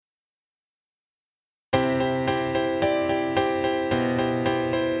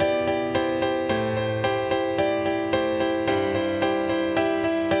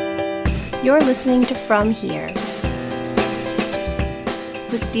You're listening to From Here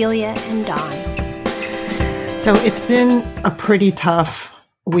with Delia and Dawn. So it's been a pretty tough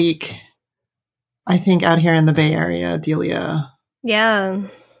week, I think, out here in the Bay Area, Delia. Yeah.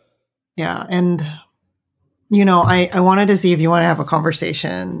 Yeah. And, you know, I wanted to see if you want to have a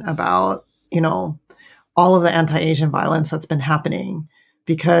conversation about, you know, all of the anti-Asian violence that's been happening,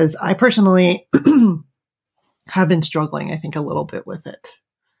 because I personally have been struggling, I think, a little bit with it.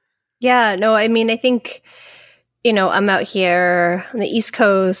 Yeah, no, I mean, I think, you know, I'm out here on the East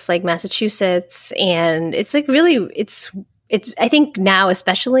Coast, like Massachusetts, and it's like really, it's, I think now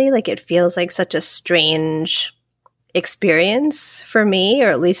especially, like it feels like such a strange experience for me, or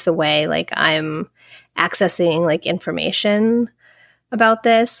at least the way like I'm accessing like information about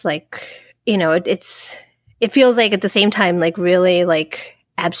this. Like, you know, it feels like at the same time, like really like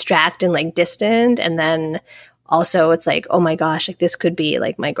abstract and like distant. And then also it's like, oh my gosh, like this could be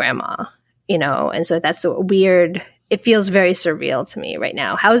like my grandma, you know? And so that's a weird, it feels very surreal to me right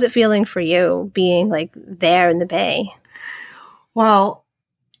now. How is it feeling for you being like there in the Bay? Well,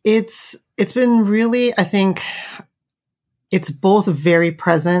 it's been really, I think it's both very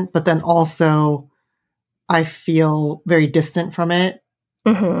present, but then also I feel very distant from it.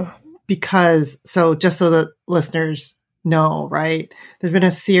 Mm-hmm. Because, so just so that listeners know, right, there's been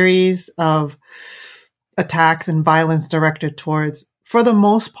a series of attacks and violence directed towards, for the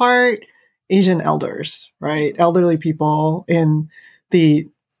most part, Asian elders, right? Elderly people in the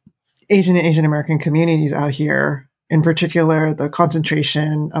Asian and Asian American communities out here. In particular, the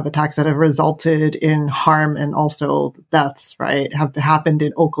concentration of attacks that have resulted in harm and also deaths, right, have happened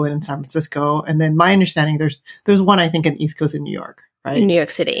in Oakland and San Francisco. And then my understanding, there's one, I think, in East Coast in New York, right? In New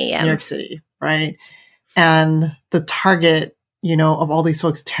York City, yeah. New York City, right? And the target, you know, of all these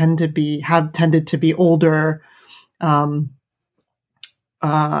folks have tended to be older,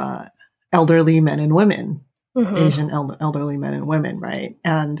 elderly men and women, Mm-hmm. Asian elderly men and women, right?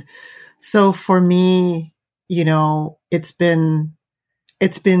 And so for me, you know, it's been,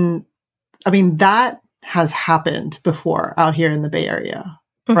 I mean, that has happened before out here in the Bay Area,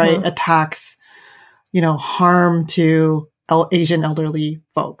 Mm-hmm. right? Attacks, you know, harm to Asian elderly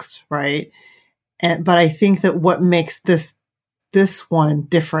folks, right? But I think that what makes this one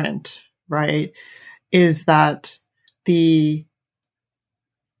different, right, is that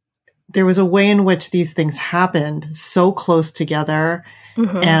there was a way in which these things happened so close together.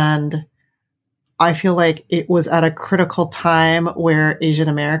 Mm-hmm. And I feel like it was at a critical time where Asian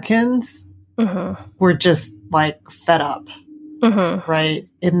Americans Mm-hmm. were just like fed up, Mm-hmm. right?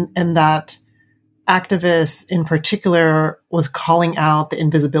 And that activists in particular was calling out the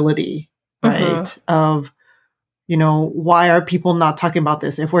invisibility, right? Mm-hmm. Of, you know, why are people not talking about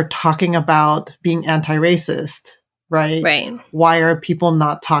this? If we're talking about being anti-racist, right? Right. Why are people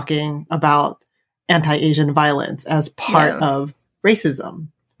not talking about anti-Asian violence as part of racism,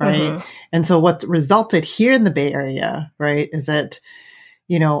 right? Mm-hmm. And so what resulted here in the Bay Area, right, is that,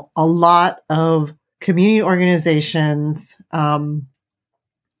 you know, a lot of community organizations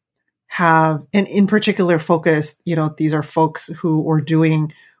have, and in particular focused, you know, these are folks who were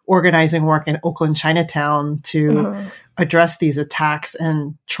doing organizing work in Oakland, Chinatown to Mm-hmm. address these attacks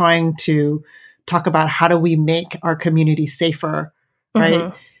and trying to talk about how do we make our community safer, right?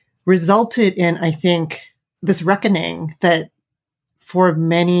 Mm-hmm. Resulted in, I think, this reckoning that for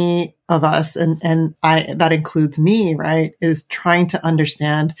many of us, and that includes me, right, is trying to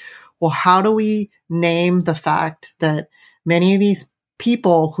understand, well, how do we name the fact that many of these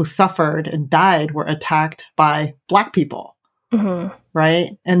people who suffered and died were attacked by Black people, Mm-hmm.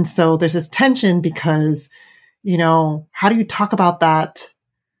 right? And so there's this tension because, you know, how do you talk about that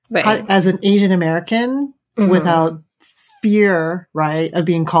Right. as an Asian American Mm-hmm. without fear, right, of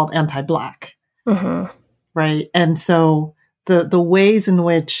being called anti-Black, Mm-hmm. right? And so the ways in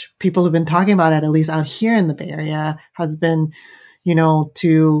which people have been talking about it, at least out here in the Bay Area, has been, you know,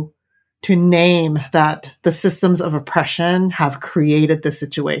 to name that the systems of oppression have created this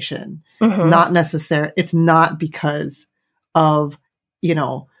situation. Mm-hmm. Not necessarily, it's not because of, you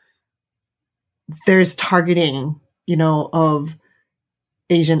know, there's targeting, you know, of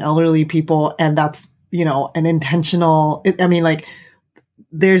Asian elderly people, and that's, you know, an intentional, I mean, like,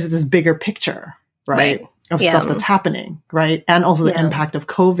 there's this bigger picture, right? Of stuff that's happening, right? And also the impact of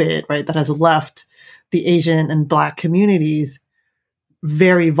COVID, right? That has left the Asian and Black communities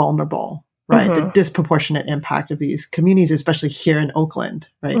very vulnerable, right? Mm-hmm. The disproportionate impact of these communities, especially here in Oakland,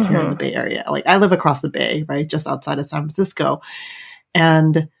 right? Mm-hmm. Here in the Bay Area. Like, I live across the Bay, right? Just outside of San Francisco.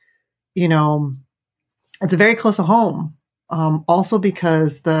 And, you know, it's very close to home. Also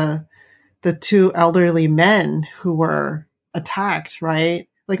because the two elderly men who were attacked, right?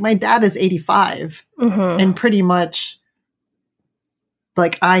 Like my dad is 85 Mm-hmm. and pretty much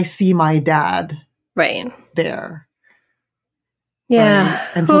like I see my dad Right. there. Yeah. Right?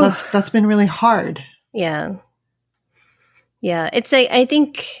 And so that's been really hard. Yeah. Yeah. It's like, I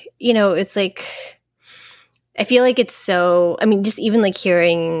think, it's like, I feel like it's so, I mean, just even like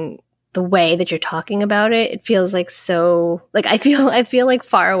hearing the way that you're talking about it, it feels like so, like, I feel like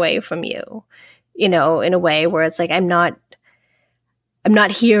far away from you, in a way where it's like, I'm not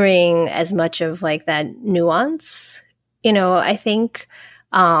hearing as much of like that nuance, I think.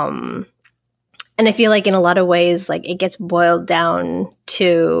 And I feel like in a lot of ways, like it gets boiled down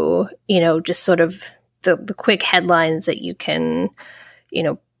to, just sort of the quick headlines that you can,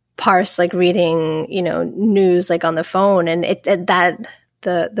 parse, like reading, news like on the phone. And that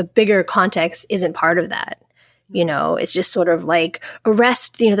the bigger context isn't part of that. It's just sort of like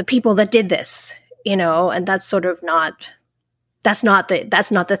arrest, the people that did this, and that's sort of that's not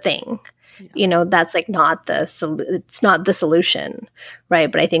the thing. That's like not it's not the solution,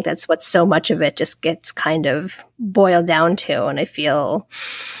 right? But I think that's what so much of it just gets kind of boiled down to. And I feel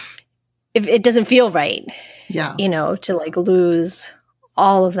if it doesn't feel right, to like lose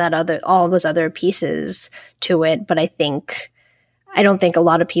all those other pieces to it. But I don't think a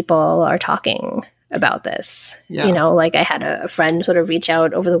lot of people are talking about this. Like I had a friend sort of reach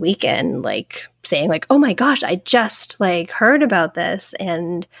out over the weekend, like saying like, oh my gosh, I just like heard about this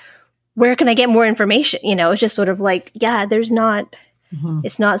and where can I get more information? It's just sort of like, yeah, there's not,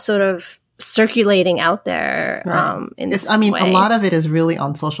 it's not sort of circulating out there. Right. Way. A lot of it is really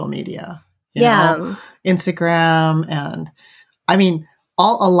on social media, you know, Instagram. And I mean,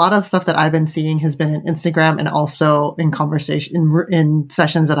 a lot of stuff that I've been seeing has been in Instagram and also in conversation in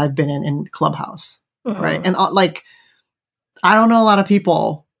sessions that I've been in Clubhouse. Right. And like, I don't know a lot of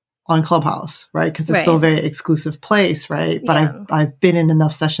people on Clubhouse, right? Because it's still a very exclusive place, right? But I've been in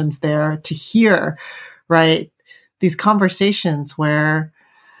enough sessions there to hear, right, these conversations where,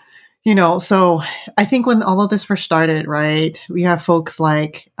 so I think when all of this first started, right, we have folks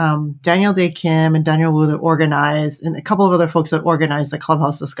like Daniel Day Kim and Daniel Wu that organized, and a couple of other folks that organized the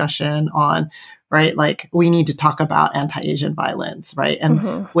Clubhouse discussion on, right, like we need to talk about anti-Asian violence, right?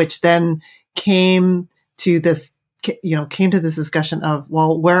 And which then came to this discussion of,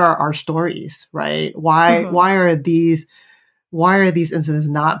 well, where are our stories, right? Why are these incidents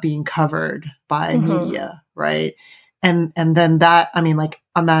not being covered by media, right? And then that, I mean, like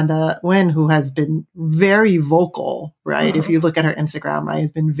Amanda Nguyen, who has been very vocal, right? If you look at her Instagram, right,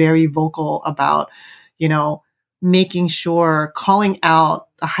 has been very vocal about, making sure, calling out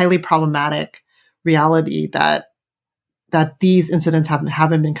the highly problematic reality that these incidents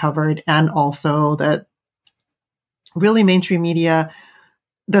haven't been covered, and also that really mainstream media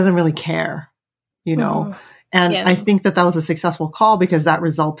doesn't really care, and I think that was a successful call because that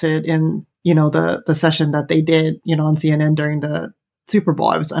resulted in, the session that they did, on CNN during the Super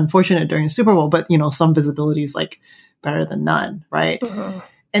Bowl. It was unfortunate during the Super Bowl, but, some visibility is like better than none. Right.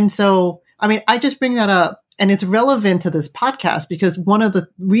 And so, I mean, I just bring that up and it's relevant to this podcast because one of the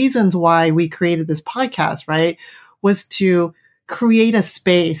reasons why we created this podcast, right, was to create a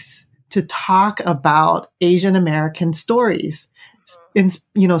space to talk about Asian American stories, in,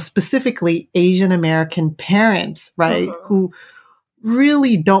 specifically Asian American parents, right, who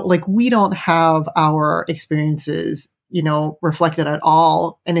really we don't have our experiences, reflected at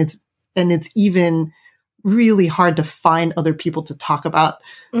all. And it's even really hard to find other people to talk about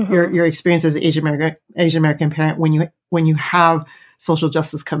your experience as an Asian American parent when you have social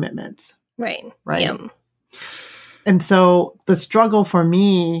justice commitments. Right. Yeah. And so the struggle for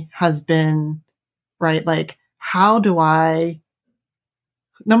me has been, right, like, how do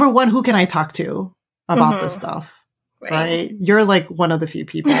number one, who can I talk to about this stuff? Right. You're like one of the few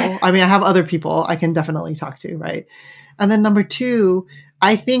people. I mean, I have other people I can definitely talk to. Right. And then number two,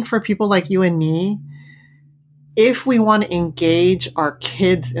 I think for people like you and me, if we want to engage our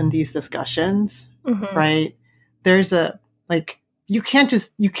kids in these discussions, right, there's you can't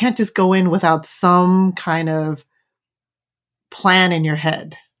just go in without some kind of plan in your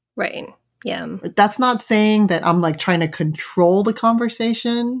head. Right. Yeah. That's not saying that I'm like trying to control the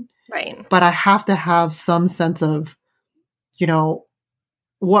conversation. Right. But I have to have some sense of,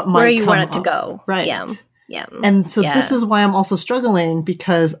 what might where you come want it up. To go. Right. Yeah. Yeah. And so this is why I'm also struggling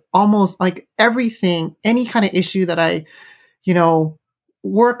because almost like everything, any kind of issue that I,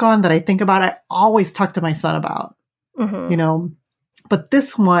 work on, that I think about, I always talk to my son about, but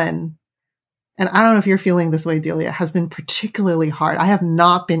this one, and I don't know if you're feeling this way, Delia, has been particularly hard. I have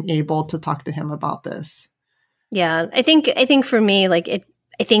not been able to talk to him about this. Yeah. I think for me, like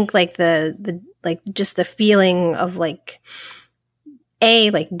I think like the like just the feeling of like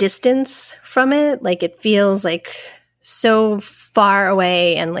like distance from it. Like it feels like so far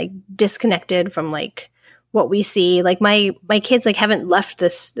away and like disconnected from like what we see. Like my kids like haven't left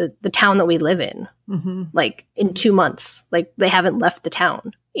the town that we live in like in 2 months. Like they haven't left the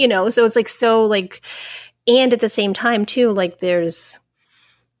town, you know? So it's like so like, and at the same time too, like there's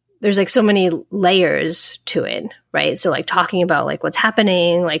like so many layers to it, right? So like talking about like what's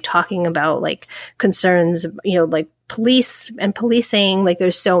happening, like talking about like concerns, you know, like police and policing, like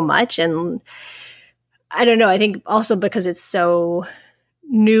there's so much. And I don't know, I think also because it's so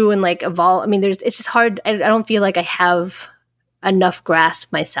new and like evolve. I mean, it's just hard. I don't feel like I have enough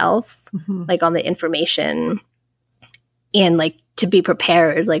grasp myself, like on the information and like to be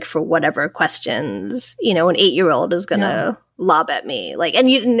prepared, like for whatever questions, you know, an 8-year-old is going to lob at me. Like, and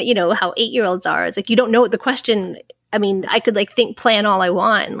you know how 8-year-olds are. It's like, you don't know what the question. I mean, I could like plan all I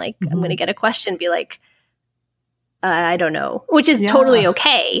want. Like I'm going to get a question, be like, I don't know, which is totally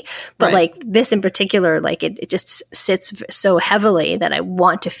okay. But like this in particular, like it just sits so heavily that I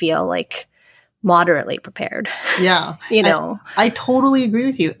want to feel like moderately prepared. Yeah. You know, I totally agree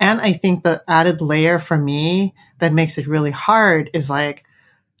with you. And I think the added layer for me that makes it really hard is like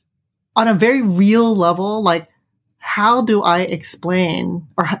on a very real level, like how do I explain,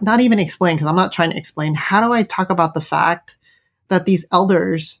 or not even explain, because I'm not trying to explain, how do I talk about the fact that these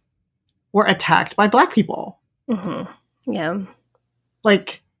elders were attacked by Black people? Yeah.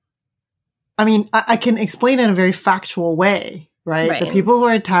 Like, I mean, I can explain it in a very factual way, right? The people who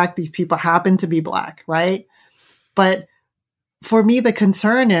are attacked, these people happen to be Black, right? But for me, the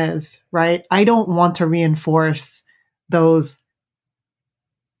concern is, right, I don't want to reinforce those,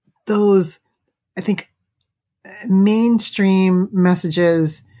 I think, mainstream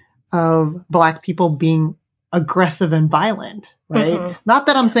messages of Black people being aggressive and violent, right? Not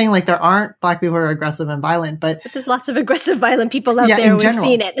that I'm saying like there aren't Black people who are aggressive and violent, but there's lots of aggressive, violent people out there. We've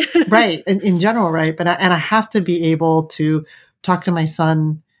seen it. Right. In general, right? But I have to be able to talk to my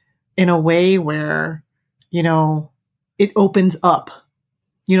son in a way where, you know, it opens up,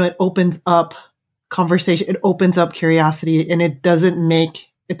 conversation, it opens up curiosity, and it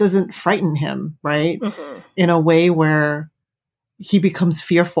doesn't frighten him, right? In a way where he becomes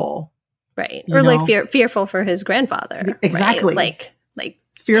fearful. Right. Or like fearful for his grandfather. Exactly. Right? Like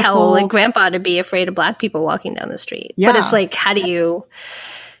fearful. Tell like grandpa to be afraid of Black people walking down the street. Yeah. But it's like, how do you,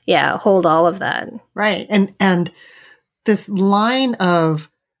 hold all of that? Right. And this line of,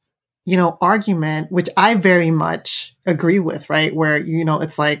 you know, argument, which I very much agree with, right? Where, you know,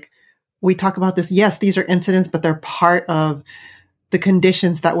 it's like, we talk about this. Yes, these are incidents, but they're part of the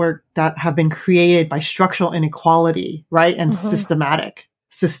conditions that have been created by structural inequality, right? And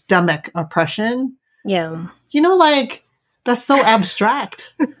systemic oppression. Yeah. You know, like, that's so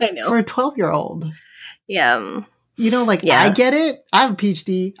abstract I know. for a 12-year-old. Yeah. You know, like, I get it. I have a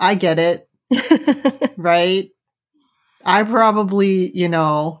PhD. I get it. Right? I probably, you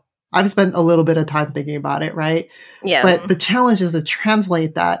know, I've spent a little bit of time thinking about it, right? Yeah. But the challenge is to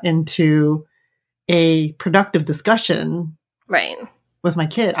translate that into a productive discussion. Right. With my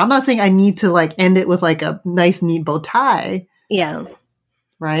kid. I'm not saying I need to like end it with like a nice, neat bow tie. Yeah.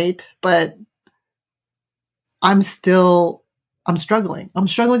 Right? But I'm struggling. I'm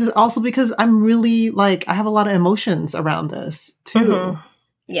struggling with this also because I'm really like, I have a lot of emotions around this too.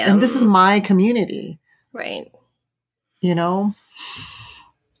 Yeah. And this is my community. Right. You know?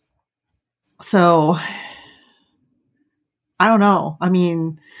 So, I don't know. I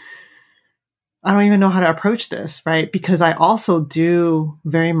mean, I don't even know how to approach this, right? Because I also do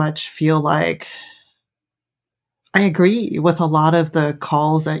very much feel like I agree with a lot of the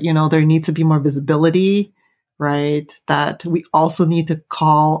calls that, you know, there needs to be more visibility, right? That we also need to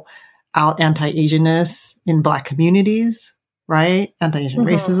call out anti-Asianness in Black communities, right? Anti-Asian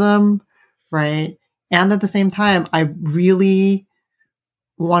racism, right? And at the same time, I really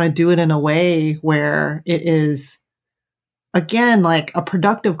want to do it in a way where it is, again, like a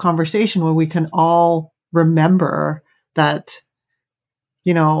productive conversation where we can all remember that,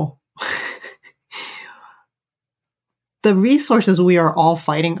 you know, the resources we are all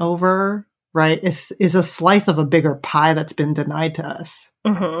fighting over, right, is a slice of a bigger pie that's been denied to us.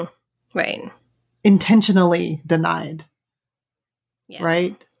 Right. Intentionally denied. Yeah.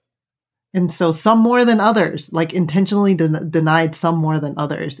 Right? And so some more than others, like intentionally denied some more than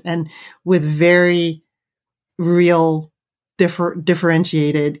others, and with very real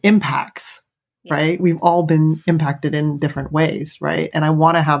differentiated impacts, right? We've all been impacted in different ways, right? And I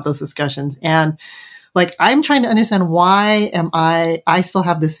want to have those discussions. And like, I'm trying to understand why I still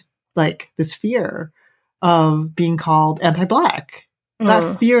have this fear of being called anti-Black.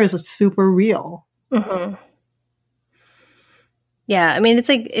 That fear is super real. Yeah, I mean,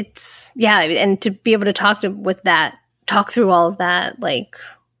 and to be able to talk through all of that, like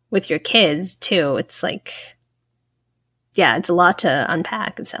with your kids too, it's like, yeah, it's a lot to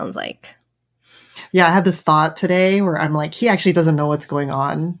unpack. It sounds like. Yeah, I had this thought today where I'm like, he actually doesn't know what's going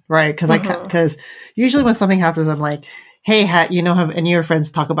on, right? Because usually when something happens, I'm like, hey, have any of your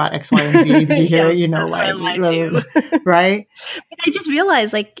friends talk about X, Y, and Z? Did you hear? Right? But I just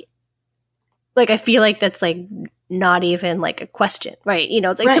realized, like I feel like that's like not even like a question, right?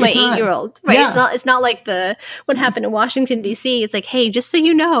 It's like to my 8-year-old, right? Yeah. It's not like what happened in Washington D.C. It's like, hey, just so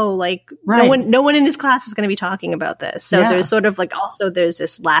you know, like no one in his class is going to be talking about this. So there's sort of like also there's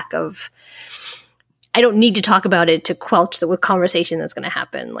this lack of. I don't need to talk about it to quelch the conversation that's going to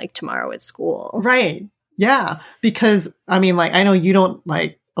happen like tomorrow at school. Right. Yeah. Because I mean, like, I know you don't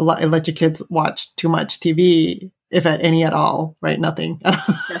like let your kids watch too much TV, if at any at all, right? Nothing.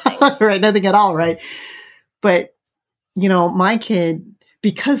 Right. Nothing at all. Right. But, my kid,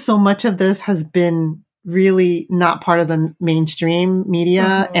 because so much of this has been really not part of the mainstream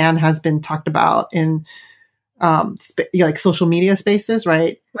media and has been talked about in like social media spaces,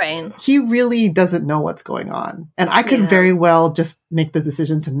 right? Right. He really doesn't know what's going on. And I could very well just make the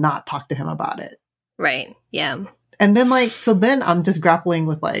decision to not talk to him about it. Right. Yeah. And then then I'm just grappling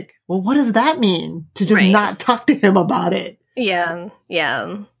with like, well, what does that mean to just not talk to him about it? Yeah.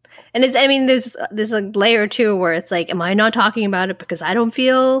 Yeah. And there's a layer too where it's like, am I not talking about it because I don't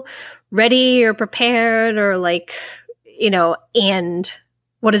feel ready or prepared or like, and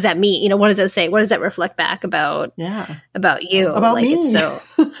what does that mean? What does that say? What does that reflect back about you? About like, me. It's so,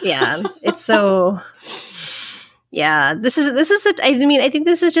 it's so, this is, I think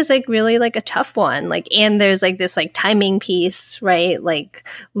this is just like really like a tough one. Like, and there's like this like timing piece, right? Like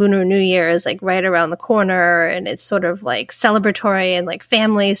Lunar New Year is like right around the corner and it's sort of like celebratory and like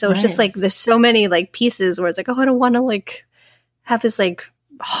family. So it's just like, there's so many like pieces where it's like, oh, I don't want to like have this like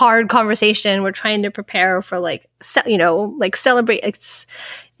hard conversation. We're trying to prepare for like, like celebrate.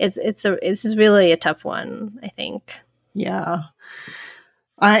 This is really a tough one, I think. Yeah.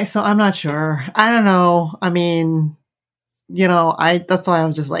 So I'm not sure. I don't know. I mean, that's why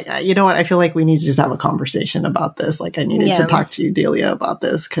I'm just like, you know what? I feel like we need to just have a conversation about this. Like I needed to talk to you, Delia, about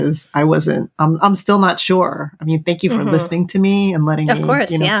this because I'm still not sure. I mean, thank you for listening to me and letting me,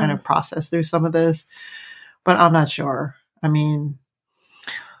 kind of process through some of this, but I'm not sure. I mean,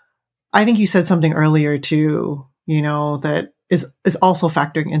 I think you said something earlier too, that is also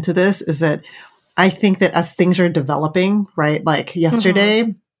factoring into this is that I think that as things are developing, right? Like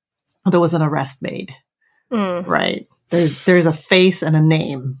yesterday, there was an arrest made, right? There's a face and a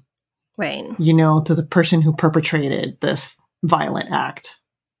name, right? To the person who perpetrated this violent act.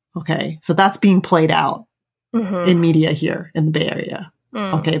 Okay. So that's being played out in media here in the Bay Area.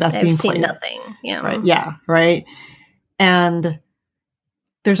 Okay. That's being played out. Nothing. Yeah. Right. Yeah. Right. And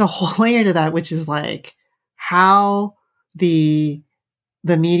there's a whole layer to that, which is like how the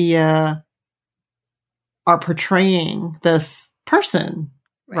media are portraying this person,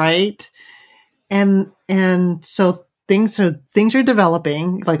 right? And so things are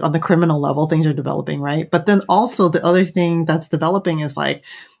developing, like on the criminal level, things are developing, right? But then also the other thing that's developing is like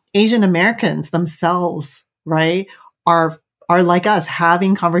Asian Americans themselves, right, are like us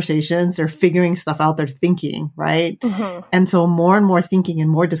having conversations, they're figuring stuff out, they're thinking, right? And so more and more thinking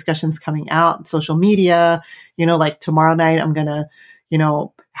and more discussions coming out, social media, like tomorrow night, I'm going to,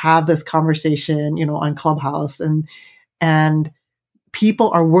 have this conversation, on Clubhouse and people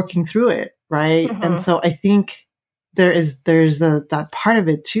are working through it. Right. And so I think there's that part of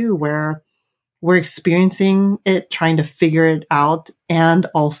it too, where we're experiencing it, trying to figure it out and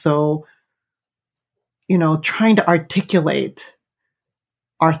also, trying to articulate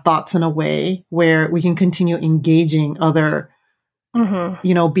our thoughts in a way where we can continue engaging other,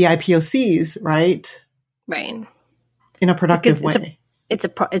 BIPOCs, right? Right. In a productive way.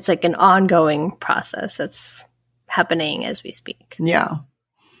 It's like an ongoing process that's happening as we speak. Yeah.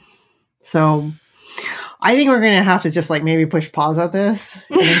 So I think we're going to have to just like maybe push pause at this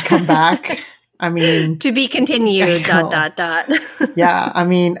and then come back. I mean, to be continued, ... Yeah. I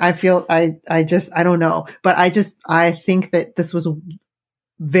mean, I feel, I don't know, but I think that this was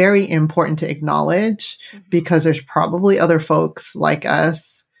very important to acknowledge because there's probably other folks like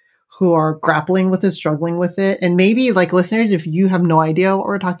us who are grappling with it, struggling with it. And maybe like listeners, if you have no idea what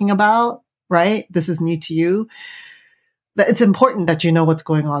we're talking about, right? This is new to you. That it's important that you know what's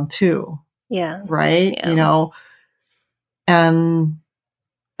going on too. Yeah. Right. Yeah. And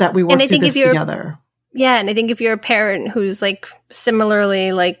that we work through this together. Yeah. And I think if you're a parent who's like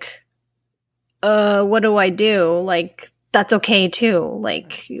similarly like, what do I do? Like, that's okay too.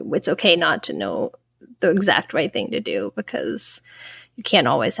 Like, it's okay not to know the exact right thing to do, because you can't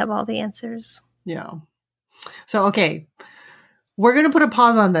always have all the answers. Yeah. So, okay. We're going to put a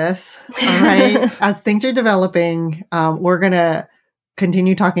pause on this. All right. As things are developing, we're going to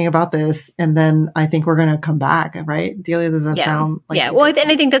continue talking about this, and then I think we're going to come back, right? Delia, does that sound like... Yeah, well,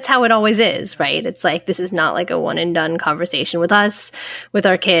 and I think that's how it always is, right? It's like, this is not like a one and done conversation with us, with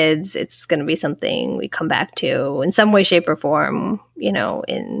our kids. It's going to be something we come back to in some way, shape, or form, you know,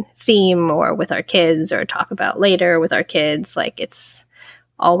 in theme or with our kids, or talk about later with our kids. Like, it's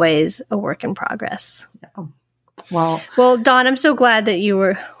always a work in progress. Yeah. Well, Dawn, I'm so glad that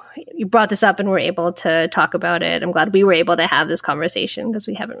you brought this up and were able to talk about it. I'm glad we were able to have this conversation, because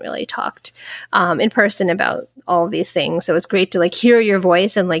we haven't really talked in person about all of these things. So it's great to like hear your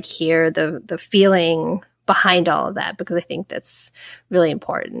voice and like hear the feeling behind all of that, because I think that's really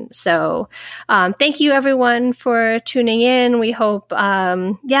important. So thank you everyone for tuning in. We hope,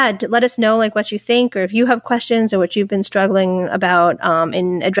 let us know like what you think, or if you have questions or what you've been struggling about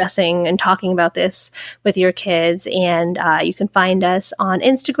in addressing and talking about this with your kids. And you can find us on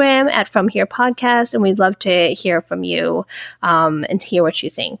Instagram at From Here Podcast, and we'd love to hear from you and hear what you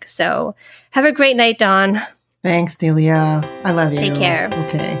think. So have a great night, Dawn. Thanks, Delia. I love you. Take care.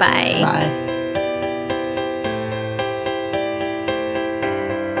 Okay. Bye. Bye.